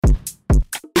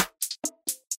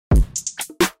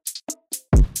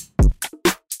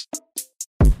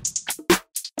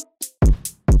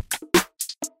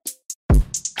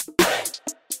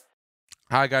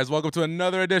Hi, guys. Welcome to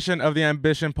another edition of the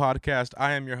Ambition Podcast.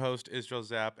 I am your host, Israel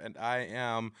Zapp, and I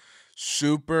am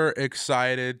super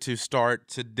excited to start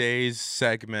today's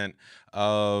segment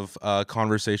of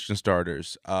Conversation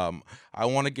Starters. I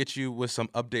want to get you with some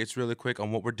updates really quick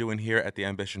on what we're doing here at the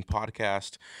Ambition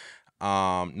Podcast.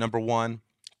 Number one,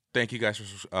 thank you guys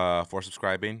for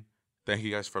subscribing. Thank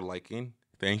you guys for liking.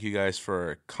 Thank you guys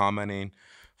for commenting,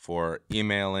 for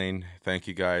emailing. Thank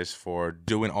you guys for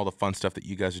doing all the fun stuff that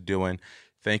you guys are doing.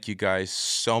 Thank you guys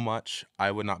so much.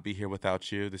 I would not be here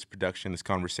without you. This production, this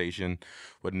conversation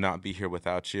would not be here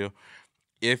without you.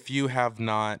 If you have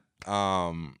not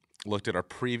looked at our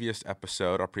previous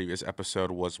episode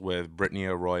was with Brittany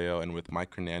Arroyo and with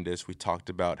Mike Hernandez. We talked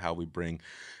about how we bring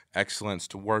excellence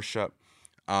to worship.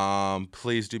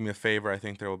 Please do me a favor. I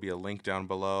think there will be a link down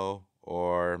below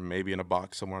or maybe in a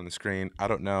box somewhere on the screen. I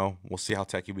don't know. We'll see how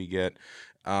techy we get.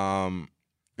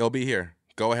 It'll be here.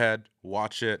 Go ahead,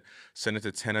 watch it, send it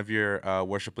to 10 of your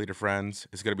worship leader friends.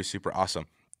 It's going to be super awesome.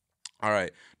 All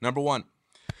right, number one,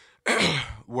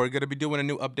 we're going to be doing a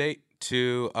new update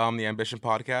to the Ambition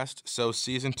Podcast. So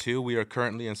season 2, we are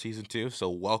currently in season 2, so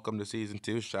welcome to season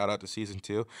 2. Shout out to season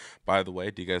 2. By the way,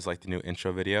 do you guys like the new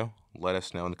intro video? Let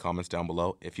us know in the comments down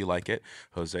below if you like it.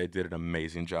 Jose did an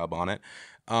amazing job on it.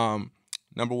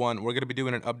 Number one, we're going to be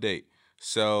doing an update.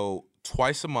 So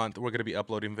twice a month, we're going to be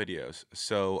uploading videos.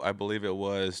 So I believe it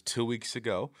was 2 weeks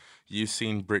ago, you've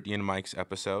seen Brittany and Mike's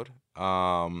episode,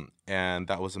 and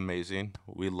that was amazing.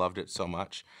 We loved it so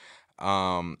much.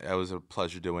 It was a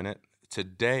pleasure doing it.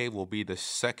 Today will be the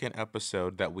second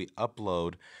episode that we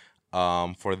upload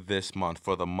for this month,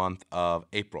 for the month of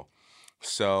April.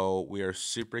 So we are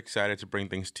super excited to bring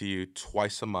things to you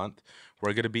twice a month.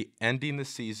 We're going to be ending the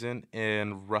season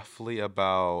in roughly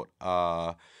about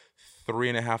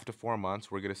 3.5 to 4 months.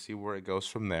 We're going to see where it goes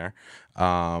from there.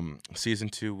 Season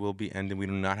 2 will be ending. We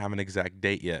do not have an exact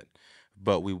date yet,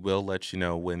 but we will let you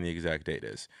know when the exact date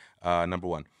is. Number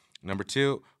one. Number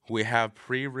two, we have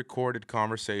pre-recorded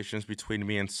conversations between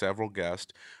me and several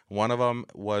guests. One of them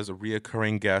was a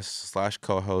reoccurring guest /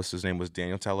 co-host. His name was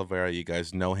Daniel Talavera. You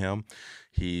guys know him.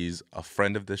 He's a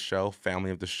friend of the show, family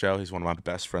of the show. He's one of my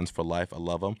best friends for life. I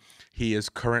love him. He is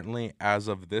currently, as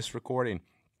of this recording,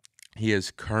 he is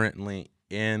currently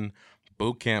in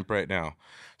boot camp right now.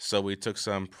 So we took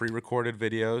some pre-recorded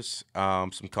videos,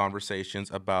 some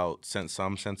conversations about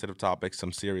some sensitive topics,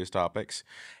 some serious topics,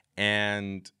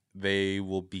 and they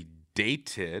will be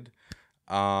dated,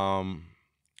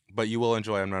 but you will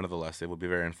enjoy them nonetheless. They will be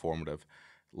very informative.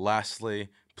 Lastly,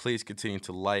 please continue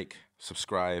to like,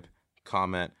 subscribe,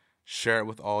 comment, share it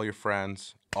with all your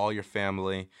friends, all your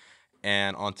family.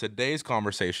 And on today's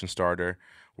conversation starter,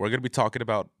 we're going to be talking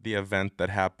about the event that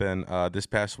happened this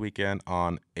past weekend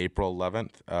on April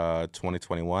 11th,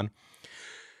 2021.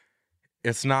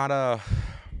 It's not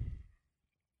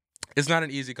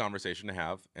an easy conversation to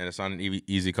have, and it's not an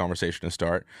easy conversation to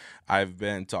start. I've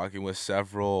been talking with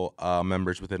several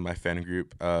members within my fan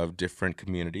group of different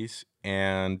communities,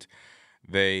 and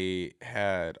they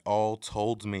had all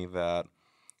told me that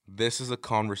this is a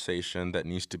conversation that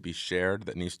needs to be shared,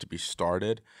 that needs to be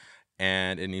started,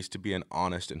 and it needs to be an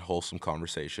honest and wholesome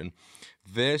conversation.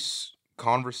 This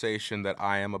conversation that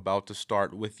I am about to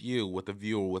start with you, with the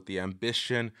viewer, with the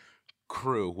Ambition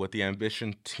crew, with the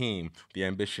Ambition team, the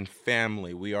Ambition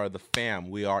family. We are the fam.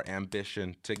 We are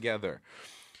Ambition together.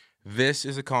 This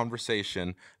is a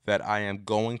conversation that I am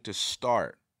going to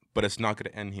start, but it's not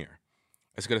going to end here.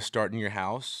 It's going to start in your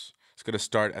house. It's going to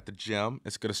start at the gym.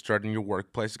 It's going to start in your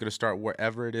workplace. It's going to start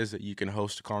wherever it is that you can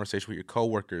host a conversation with your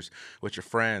coworkers, with your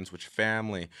friends, with your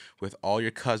family, with all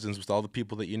your cousins, with all the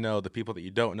people that you know, the people that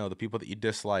you don't know, the people that you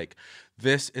dislike.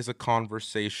 This is a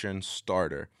conversation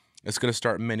starter. It's going to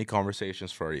start many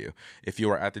conversations for you. If you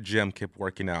are at the gym, keep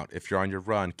working out. If you're on your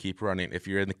run, keep running. If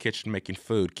you're in the kitchen making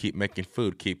food, keep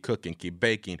cooking, keep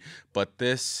baking. But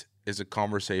this is a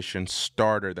conversation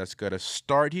starter that's going to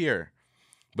start here,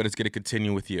 but it's going to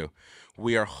continue with you.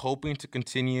 We are hoping to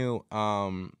continue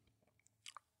a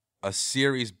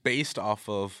series based off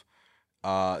of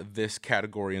this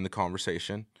category in the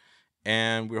conversation,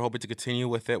 and we're hoping to continue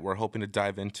with it. We're hoping to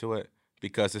dive into it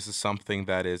because this is something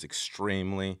that is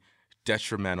extremely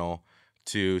detrimental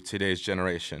to today's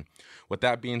generation. With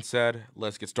that being said,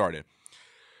 let's get started.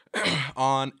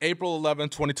 On April 11,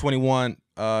 2021,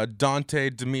 Dante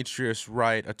Demetrius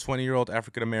Wright, a 20-year-old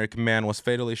African-American man, was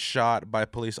fatally shot by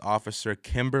police officer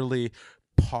Kimberly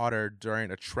Potter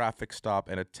during a traffic stop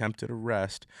and attempted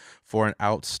arrest for an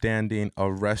outstanding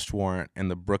arrest warrant in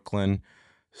the Brooklyn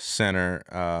Center,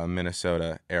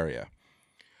 Minnesota area.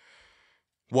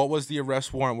 What was the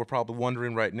arrest warrant? We're probably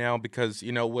wondering right now because,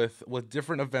 with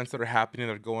different events that are happening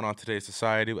that are going on today in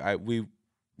society, we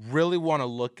really want to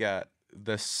look at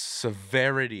the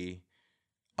severity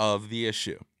of the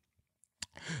issue.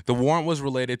 The warrant was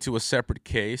related to a separate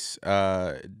case,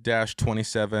 dash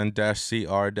 27 dash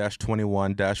CR dash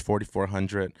 21 dash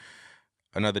 4400.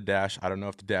 Another dash. I don't know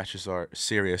if the dashes are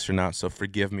serious or not, so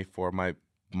forgive me for my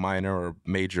minor or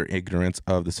major ignorance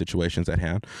of the situations at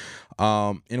hand.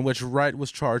 In which Wright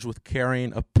was charged with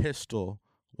carrying a pistol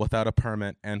without a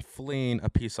permit and fleeing a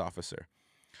peace officer.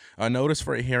 A notice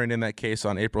for a hearing in that case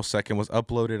on April 2nd was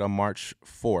uploaded on March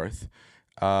 4th.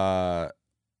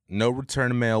 No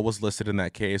return mail was listed in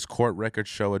that case. Court records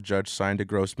show a judge signed a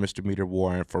gross misdemeanor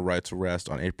warrant for Wright's arrest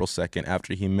on April 2nd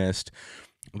after he missed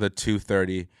the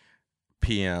 2:30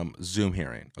 p.m. Zoom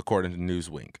hearing, according to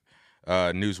Newsweek,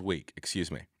 excuse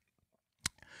me.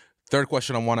 Third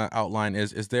question I want to outline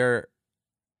is there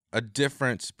a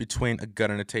difference between a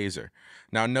gun and a taser?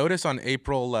 Now, notice on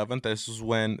April 11th, this is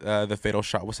when the fatal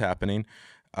shot was happening.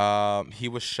 He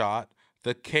was shot.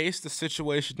 The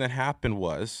situation that happened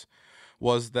was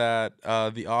that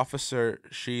the officer,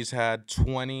 she's had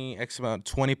 20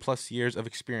 plus years of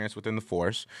experience within the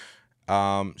force.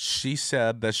 She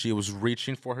said that she was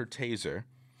reaching for her taser,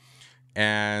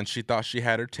 and she thought she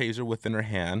had her taser within her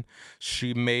hand.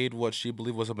 She made what she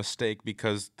believed was a mistake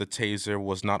because the taser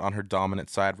was not on her dominant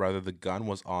side. Rather, the gun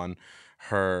was on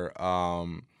her,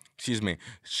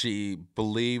 she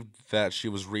believed that she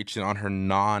was reaching on her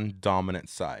non-dominant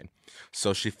side.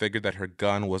 So she figured that her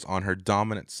gun was on her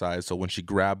dominant side. So when she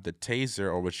grabbed the taser,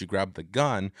 or when she grabbed the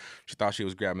gun, she thought she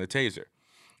was grabbing the taser.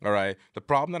 All right. The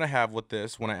problem that I have with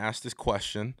this, when I asked this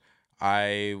question,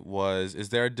 is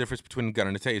there a difference between a gun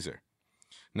and a taser?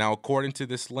 Now, according to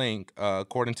this link,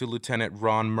 according to Lieutenant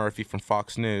Ron Murphy from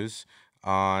Fox News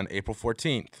on April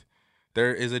 14th,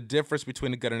 there is a difference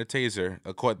between a gun and a taser.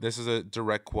 This is a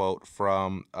direct quote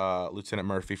from Lieutenant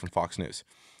Murphy from Fox News.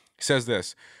 He says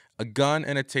this: a gun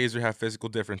and a taser have physical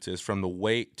differences from the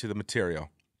weight to the material,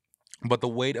 but the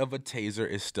weight of a taser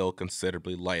is still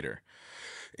considerably lighter.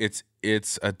 The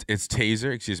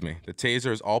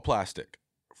taser is all plastic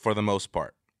for the most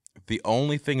part. The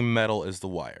only thing metal is the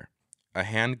wire. A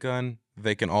handgun,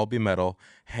 they can all be metal.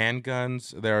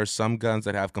 Handguns, there are some guns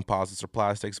that have composites or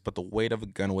plastics, but the weight of a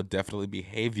gun would definitely be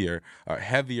heavier,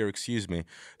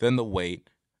 than the weight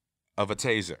of a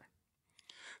taser.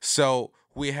 So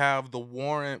we have the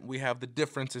warrant, we have the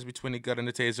differences between a gun and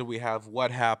a taser, we have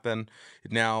what happened.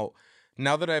 Now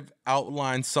that I've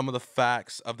outlined some of the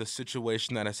facts of the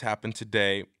situation that has happened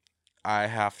today, I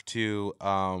have to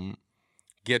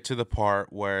get to the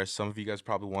part where some of you guys are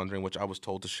probably wondering, which I was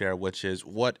told to share, which is,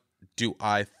 what do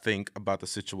I think about the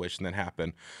situation that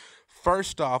happened?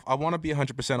 First off, I want to be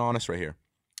 100% honest right here.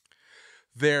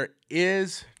 There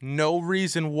is no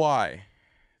reason why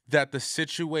that the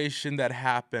situation that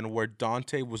happened where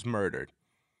Daunte was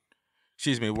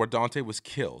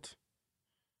killed,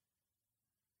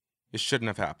 it shouldn't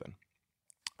have happened.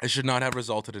 It should not have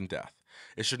resulted in death.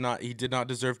 He did not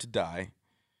deserve to die.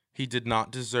 He did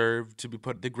not deserve to be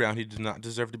put to the ground. He did not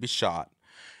deserve to be shot.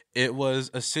 It was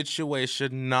a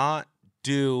situation not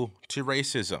due to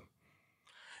racism.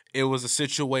 It was a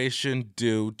situation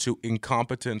due to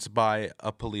incompetence by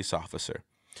a police officer.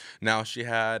 Now, she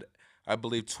had, I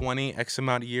believe, 20 X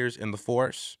amount of years in the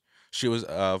force. She was,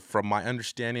 from my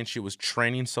understanding, she was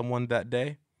training someone that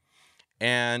day.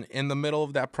 And in the middle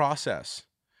of that process,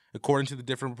 according to the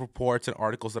different reports and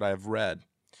articles that I have read,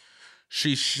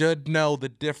 she should know the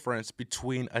difference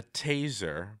between a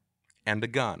taser and a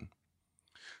gun.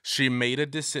 She made a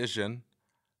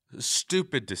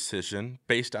stupid decision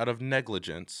based out of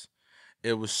negligence.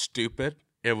 It was stupid.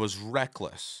 It was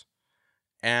reckless.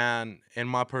 And in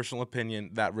my personal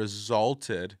opinion, that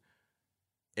resulted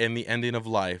in the ending of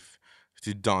life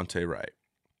to Daunte Wright.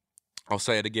 I'll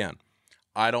say it again.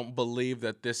 I don't believe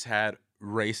that this had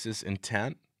racist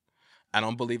intent. I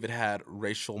don't believe it had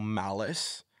racial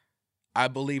malice. I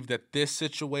believe that this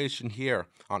situation here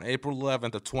on April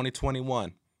 11th of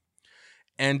 2021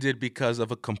 ended because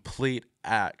of a complete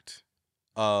act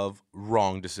of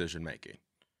wrong decision making.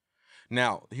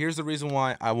 Now, here's the reason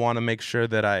why I want to make sure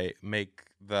that I make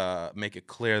it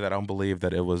clear that I don't believe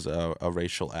that it was a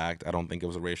racial act. I don't think it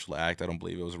was a racial act. I don't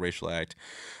believe it was a racial act.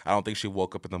 I don't think she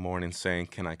woke up in the morning saying,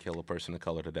 "Can I kill a person of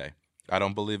color today?" I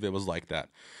don't believe it was like that.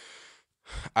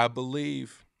 I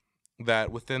believe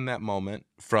that within that moment,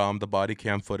 from the body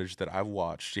cam footage that I've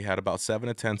watched, she had about 7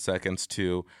 to 10 seconds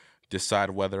to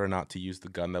decide whether or not to use the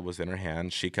gun that was in her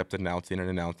hand. She kept announcing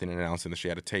that she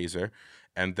had a taser,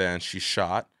 and then she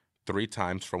shot 3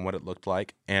 times from what it looked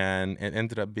like, and it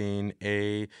ended up being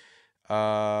a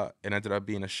it ended up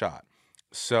being a shot.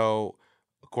 So,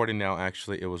 according now,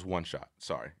 actually, it was one shot.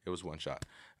 Sorry, it was one shot.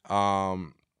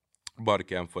 Um, Body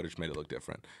cam footage made it look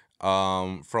different.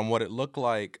 From what it looked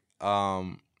like,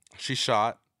 she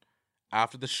shot.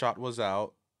 After the shot was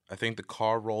out, I think the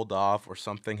car rolled off or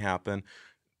something happened.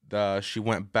 She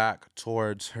went back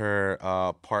towards her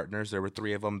partners. There were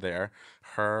three of them there,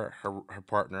 her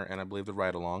partner, and I believe the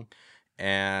ride along.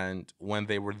 And when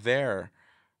they were there,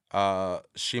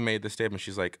 she made the statement.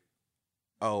 She's like,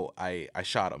 "Oh, I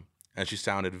shot him," and she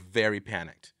sounded very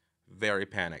panicked, very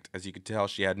panicked. As you could tell,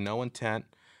 she had no intent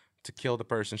to kill the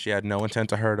person. She had no intent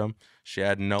to hurt him. She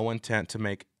had no intent to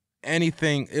make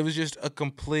anything. It was just a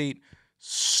complete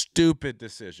stupid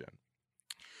decision.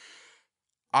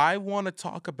 I want to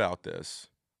talk about this,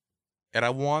 and I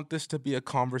want this to be a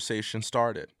conversation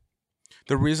started.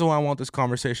 The reason why I want this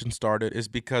conversation started is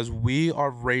because we are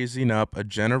raising up a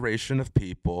generation of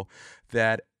people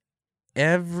that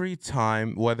every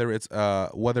time, whether it's a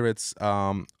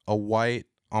white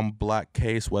on black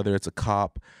case, whether it's a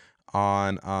cop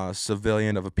on a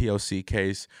civilian of a POC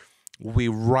case, we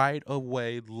right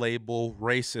away label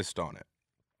racist on it.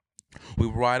 We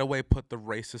right away put the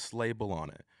racist label on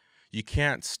it. You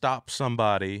can't stop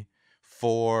somebody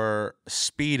for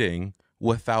speeding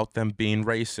without them being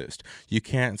racist. You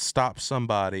can't stop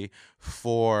somebody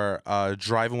for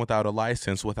driving without a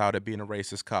license without it being a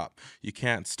racist cop. You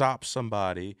can't stop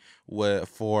somebody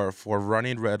for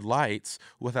running red lights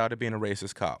without it being a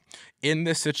racist cop. In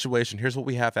this situation, here's what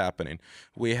we have happening.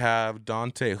 We have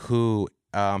Dante, who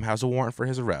has a warrant for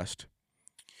his arrest.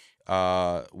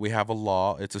 We have a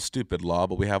law. It's a stupid law,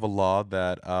 but we have a law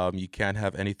that you can't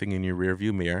have anything in your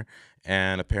rearview mirror.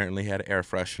 And apparently, he had air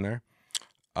freshener.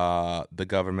 The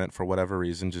government, for whatever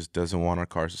reason, just doesn't want our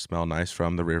cars to smell nice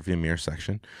from the rearview mirror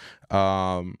section.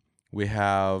 We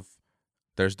have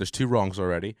there's two wrongs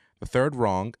already. The third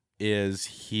wrong is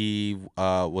he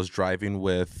was driving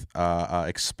with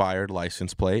expired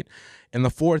license plate. And the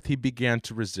fourth, he began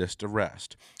to resist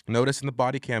arrest. Notice in the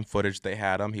body cam footage they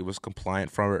had him. He was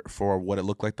compliant for what it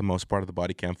looked like the most part of the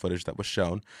body cam footage that was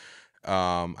shown.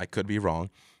 I could be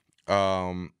wrong.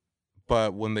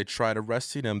 But when they tried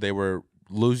arresting him, they were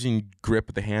losing grip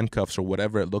of the handcuffs or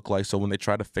whatever it looked like. So when they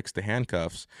tried to fix the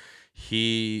handcuffs,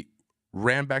 he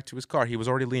ran back to his car. He was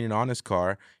already leaning on his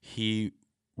car. He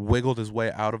wiggled his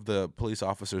way out of the police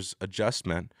officer's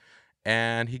adjustment,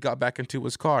 and he got back into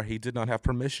his car. He did not have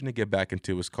permission to get back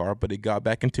into his car, but he got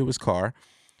back into his car,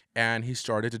 and he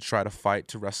started to try to fight,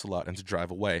 to wrestle out, and to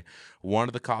drive away. One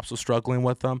of the cops was struggling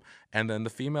with him, and then the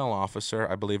female officer,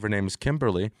 I believe her name is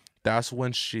Kimberly, that's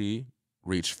when she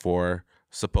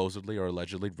supposedly or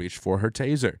allegedly reached for her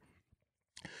taser.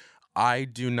 I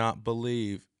do not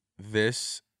believe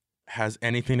this has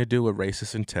anything to do with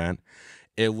racist intent.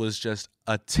 It was just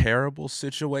a terrible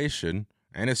situation,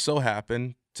 and it so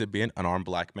happened to be an unarmed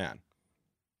black man.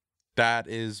 That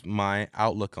is my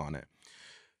outlook on it.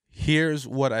 Here's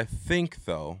what I think,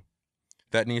 though,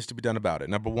 that needs to be done about it.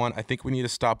 Number one, I think we need to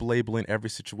stop labeling every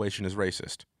situation as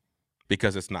racist,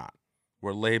 because it's not.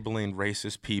 We're labeling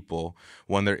racist people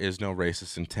when there is no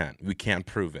racist intent. We can't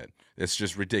prove it. It's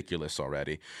just ridiculous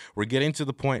already. We're getting to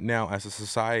the point now as a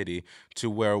society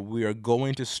to where we are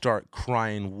going to start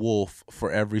crying wolf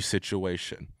for every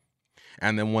situation.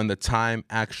 And then when the time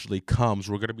actually comes,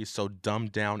 we're going to be so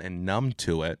dumbed down and numb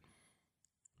to it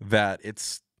that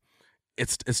it's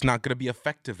not going to be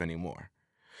effective anymore.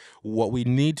 What we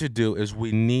need to do is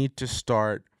we need to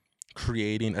start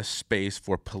creating a space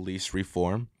for police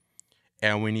reform.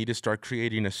 And we need to start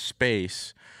creating a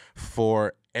space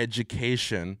for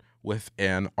education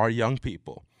within our young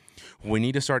people. We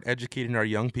need to start educating our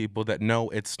young people that no,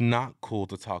 it's not cool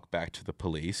to talk back to the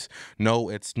police. No,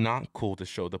 it's not cool to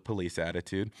show the police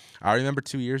attitude. I remember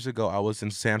 2 years ago, I was in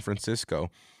San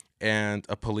Francisco, and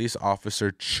a police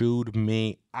officer chewed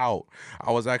me out.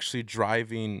 I was actually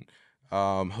driving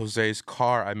Jose's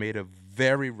car. I made a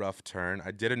very rough turn.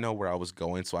 I didn't know where I was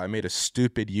going, so I made a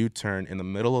stupid U-turn in the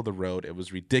middle of the road. It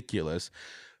was ridiculous.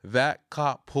 That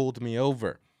cop pulled me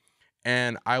over,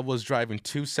 and I was driving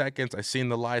 2 seconds. I seen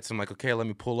the lights. I'm like, okay, let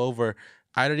me pull over.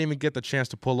 I didn't even get the chance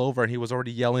to pull over, and he was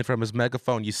already yelling from his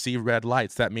megaphone, "You see red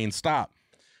lights, that means stop."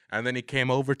 And then he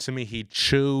came over to me. He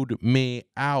chewed me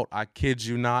out. I kid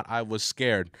you not. I was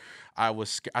scared. I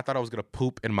thought I was going to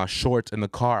poop in my shorts in the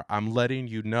car. I'm letting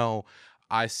you know.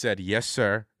 I said, "Yes,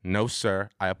 sir. No, sir.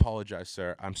 I apologize,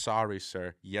 sir. I'm sorry,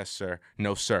 sir. Yes, sir.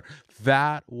 No, sir."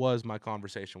 That was my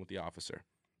conversation with the officer.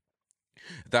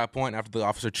 At that point, after the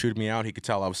officer chewed me out, he could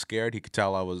tell I was scared. He could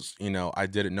tell I was, I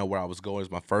didn't know where I was going. It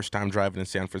was my first time driving in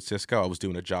San Francisco. I was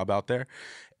doing a job out there.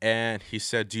 And he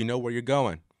said, "Do you know where you're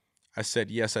going?" I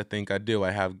said, yes, I think I do.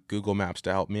 I have Google Maps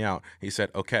to help me out. He said,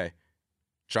 okay,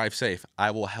 drive safe.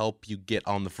 I will help you get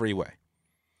on the freeway.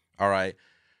 All right.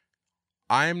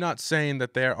 I am not saying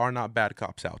that there are not bad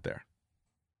cops out there.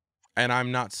 And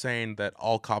I'm not saying that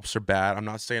all cops are bad. I'm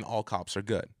not saying all cops are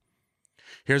good.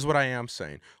 Here's what I am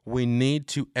saying. We need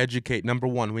to educate. Number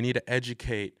one, we need to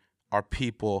educate our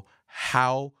people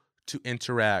how to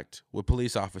interact with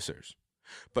police officers.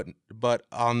 But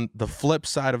on the flip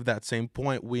side of that same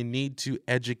point, we need to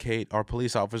educate our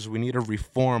police officers. We need to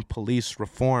reform police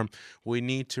reform. We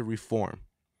need to reform.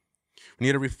 We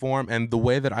need to reform, and the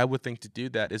way that I would think to do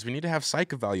that is we need to have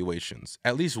psych evaluations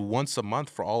at least once a month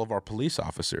for all of our police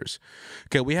officers.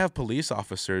 Okay, we have police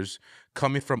officers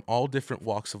coming from all different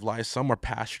walks of life. Some are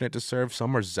passionate to serve,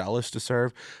 some are zealous to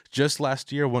serve. Just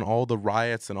last year, when all the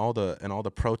riots and all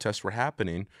the protests were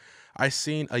happening, I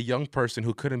seen a young person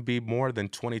who couldn't be more than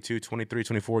 22, 23,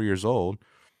 24 years old.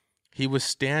 He was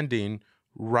standing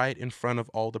right in front of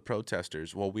all the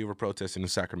protesters while we were protesting in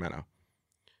Sacramento.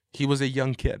 He was a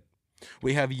young kid.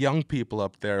 We have young people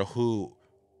up there who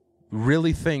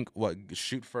really think,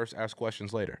 shoot first, ask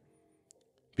questions later,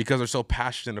 because they're so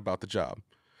passionate about the job.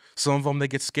 Some of them, they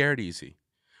get scared easy.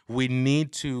 We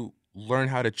need to learn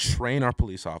how to train our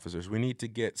police officers. We need to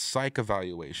get psych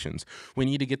evaluations. We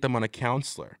need to get them on a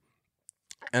counselor.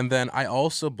 And then I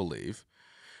also believe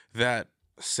that,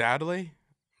 sadly,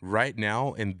 right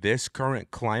now in this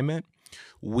current climate,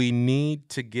 we need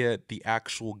to get the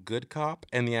actual good cop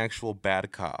and the actual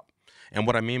bad cop. And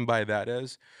what I mean by that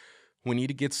is we need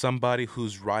to get somebody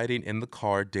who's riding in the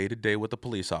car day to day with a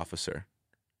police officer.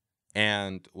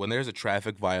 And when there's a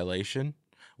traffic violation,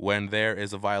 when there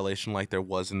is a violation like there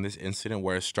was in this incident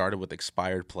where it started with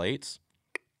expired plates,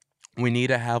 we need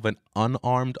to have an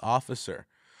unarmed officer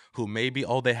who maybe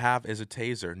all they have is a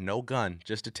taser, no gun,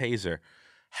 just a taser.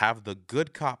 Have the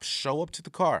good cop show up to the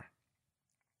car,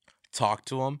 talk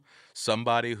to him,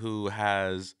 somebody who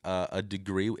has a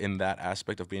degree in that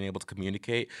aspect of being able to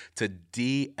communicate, to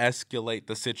de-escalate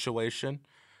the situation,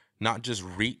 not just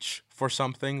reach for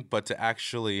something, but to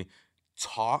actually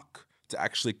talk, to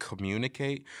actually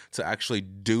communicate, to actually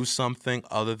do something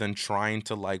other than trying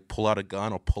to like pull out a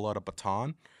gun or pull out a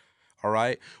baton. All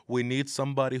right? We need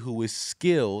somebody who is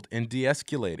skilled in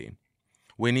de-escalating.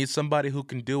 We need somebody who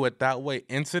can do it that way.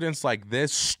 Incidents like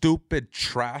this, stupid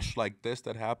trash like this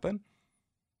that happen,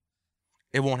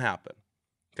 it won't happen.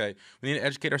 Okay? We need to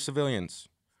educate our civilians.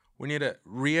 We need to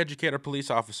re-educate our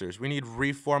police officers. We need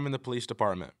reform in the police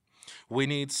department. We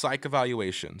need psych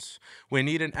evaluations. We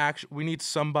need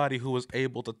somebody who is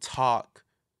able to talk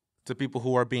to people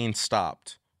who are being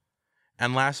stopped.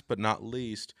 And last but not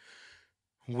least,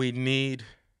 we need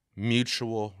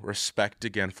mutual respect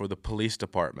again for the police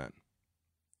department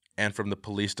and from the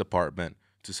police department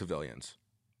to civilians.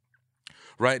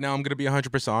 Right now, I'm going to be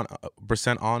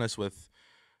 100% honest with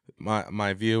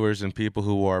my viewers and people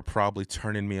who are probably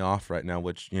turning me off right now,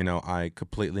 which, I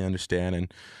completely understand.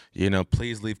 And,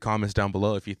 please leave comments down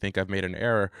below if you think I've made an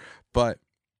error. But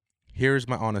here's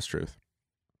my honest truth.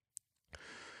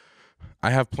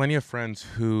 I have plenty of friends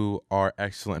who are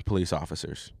excellent police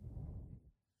officers.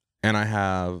 And I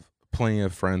have plenty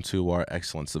of friends who are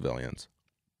excellent civilians.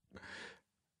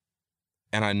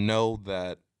 And I know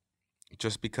that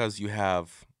just because you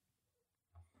have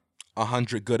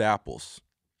 100 good apples,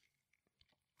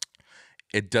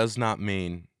 it does not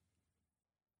mean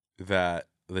that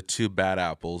the 2 bad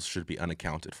apples should be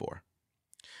unaccounted for.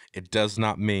 It does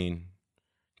not mean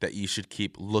that you should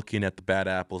keep looking at the bad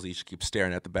apples, you should keep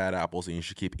staring at the bad apples, and you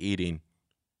should keep eating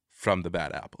from the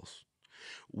bad apples.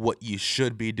 What you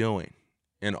should be doing,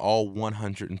 in all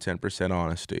 110%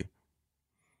 honesty,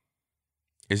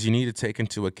 is you need to take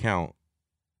into account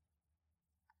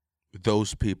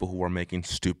those people who are making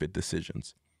stupid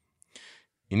decisions.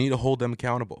 You need to hold them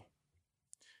accountable.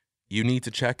 You need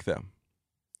to check them.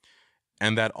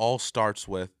 And that all starts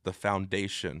with the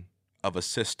foundation of a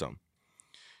system.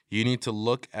 You need to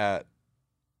look at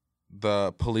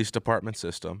the police department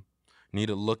system. You need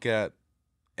to look at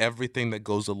everything that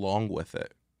goes along with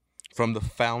it, from the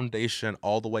foundation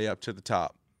all the way up to the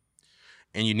top.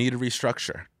 And you need to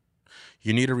restructure.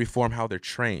 You need to reform how they're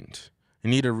trained. You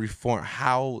need to reform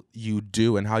how you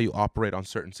do and how you operate on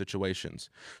certain situations,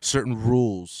 certain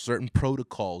rules, certain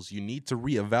protocols. You need to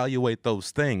reevaluate those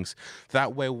things.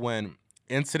 That way, when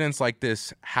incidents like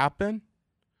this happen,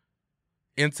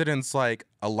 incidents like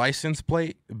a license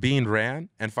plate being ran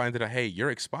and finding out, hey,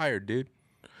 you're expired, dude.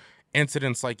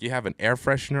 Incidents like you have an air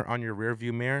freshener on your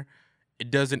rearview mirror, it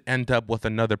doesn't end up with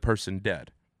another person dead.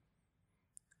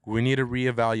 We need to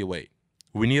reevaluate.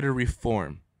 We need to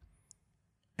reform.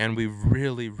 And we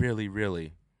really, really,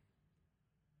 really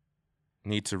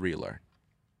need to relearn.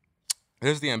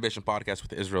 This is the Ambition Podcast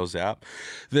with Israel Zapp.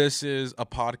 This is a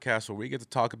podcast where we get to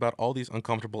talk about all these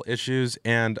uncomfortable issues.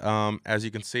 And as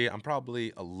you can see, I'm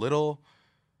probably a little,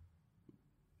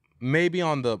 maybe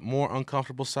on the more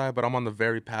uncomfortable side, but I'm on the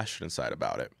very passionate side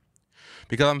about it.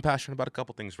 Because I'm passionate about a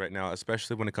couple things right now,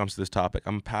 especially when it comes to this topic.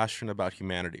 I'm passionate about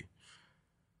humanity,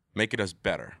 making us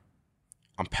better.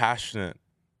 I'm passionate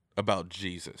about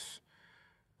Jesus.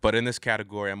 But in this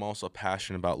category, I'm also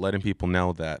passionate about letting people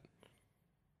know that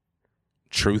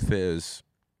truth is,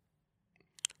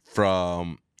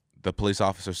 from the police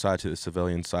officer side to the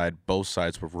civilian side, both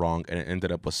sides were wrong, and it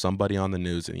ended up with somebody on the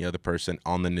news and the other person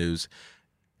on the news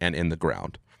and in the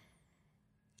ground.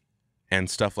 And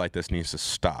stuff like this needs to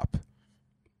stop.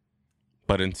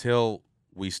 But until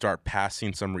we start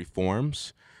passing some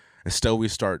reforms, until we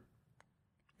start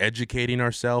educating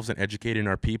ourselves and educating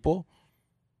our people,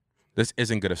 this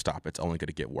isn't going to stop. It's only going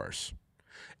to get worse.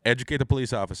 Educate the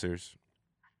police officers.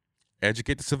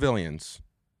 Educate the civilians.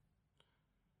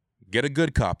 Get a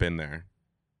good cop in there.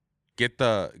 Get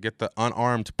the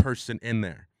unarmed person in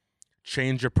there.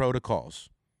 Change your protocols.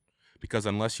 Because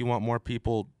unless you want more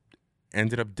people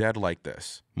ended up dead like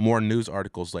this, more news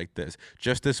articles like this.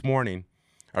 Just this morning,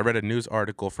 I read a news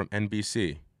article from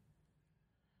NBC.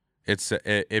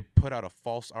 It put out a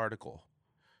false article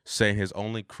saying his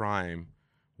only crime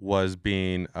was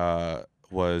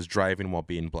driving while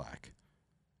being black.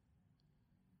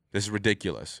 This is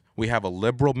ridiculous. We have a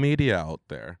liberal media out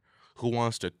there who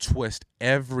wants to twist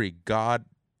every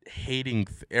God-hating,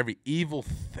 every evil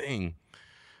thing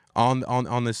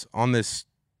on this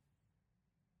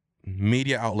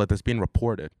media outlet that's being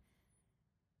reported.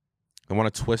 They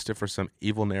want to twist it for some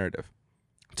evil narrative.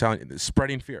 I'm telling you,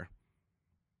 spreading fear.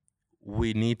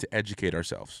 We need to educate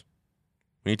ourselves.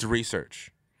 We need to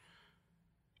research.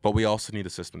 But we also need a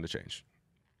system to change.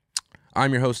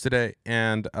 I'm your host today,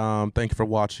 and thank you for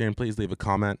watching. Please leave a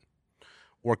comment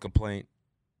or complaint.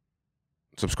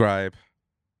 Subscribe.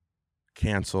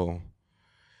 Cancel.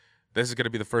 This is going to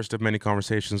be the first of many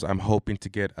conversations. I'm hoping to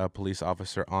get a police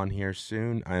officer on here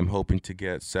soon. I'm hoping to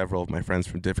get several of my friends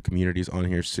from different communities on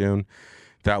here soon.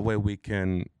 That way we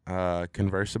can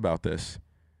converse about this.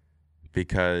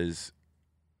 Because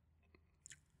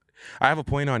I have a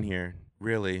point on here,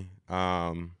 really.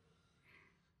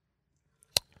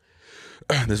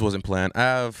 This wasn't planned. I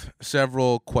have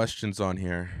several questions on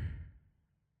here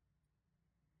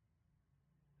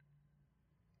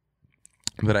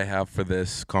that I have for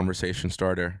this conversation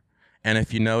starter. And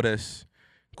if you notice,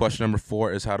 question number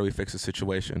 4 is, how do we fix the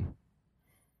situation?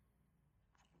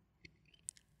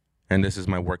 And this is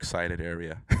my works-cited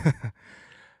area.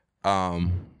 The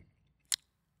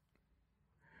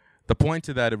point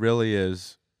to that really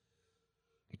is,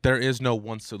 there is no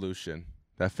one solution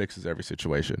that fixes every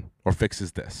situation or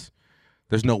fixes this.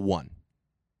 There's no one.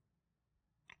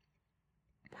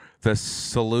 The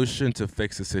solution to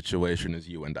fix the situation is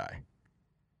you and I.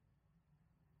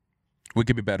 We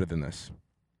could be better than this.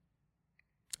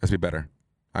 Let's be better.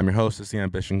 I'm your host. It's the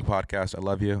Ambition Podcast. I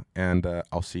love you, and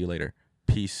I'll see you later.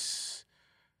 Peace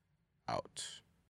out.